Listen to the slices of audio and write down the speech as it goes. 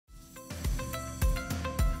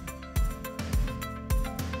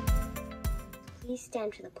Please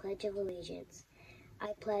stand for the Pledge of Allegiance.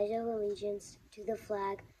 I pledge allegiance to the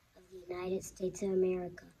flag of the United States of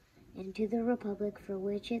America and to the republic for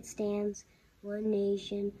which it stands, one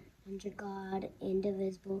nation, under God,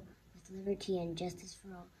 indivisible, with liberty and justice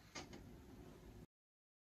for all.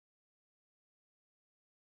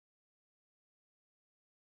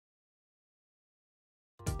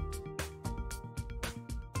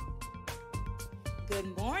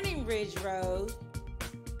 Good morning, Ridge Road.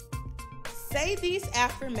 Say these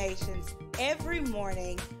affirmations every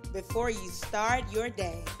morning before you start your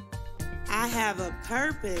day. I have a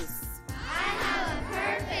purpose. I have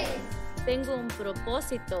a purpose. Tengo un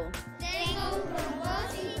propósito. Tengo un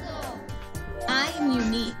propósito. I am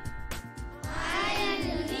unique. I am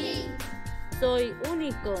unique. Soy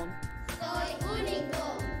único. Soy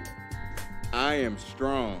único. I am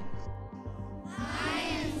strong. I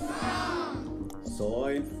am strong.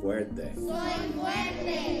 Soy fuerte. Soy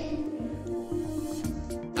fuerte.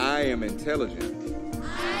 I am intelligent.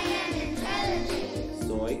 I am intelligent.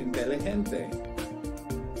 Soy inteligente.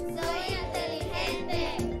 Soy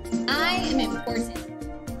inteligente. I am important.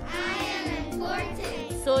 I am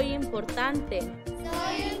important. Soy importante.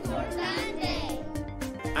 Soy importante.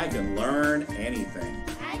 I can learn anything.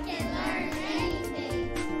 I can learn anything.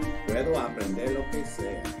 Puedo aprender lo que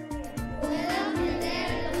sea. Puedo aprender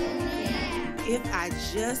lo que sea. If I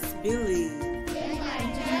just believe. If I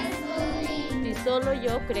just believe. Si solo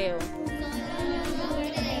yo creo. Solo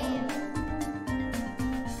yo creo.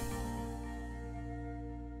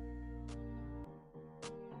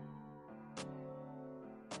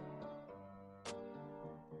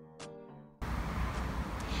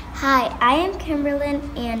 Hi, I am Kimberlyn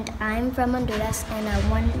and I'm from Honduras and I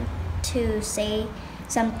want to say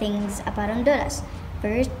some things about Honduras.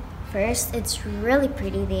 First, it's really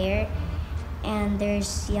pretty there and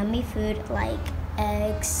there's yummy food like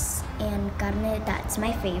eggs and carne, that's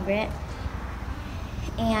my favorite.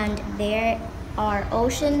 And there are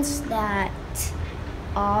oceans that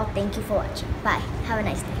all thank you for watching. Bye, have a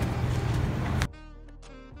nice day.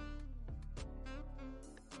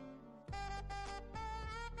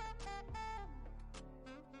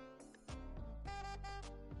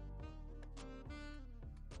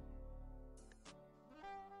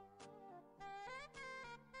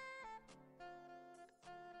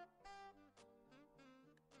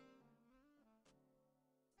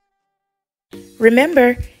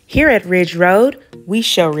 Remember, here at Ridge Road, we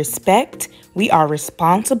show respect, we are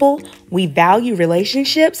responsible, we value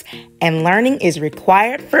relationships, and learning is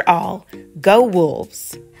required for all. Go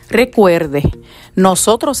Wolves! Recuerde,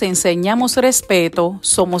 nosotros enseñamos respeto,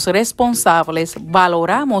 somos responsables,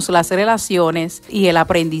 valoramos las relaciones y el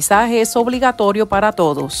aprendizaje es obligatorio para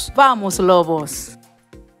todos. ¡Vamos, Lobos!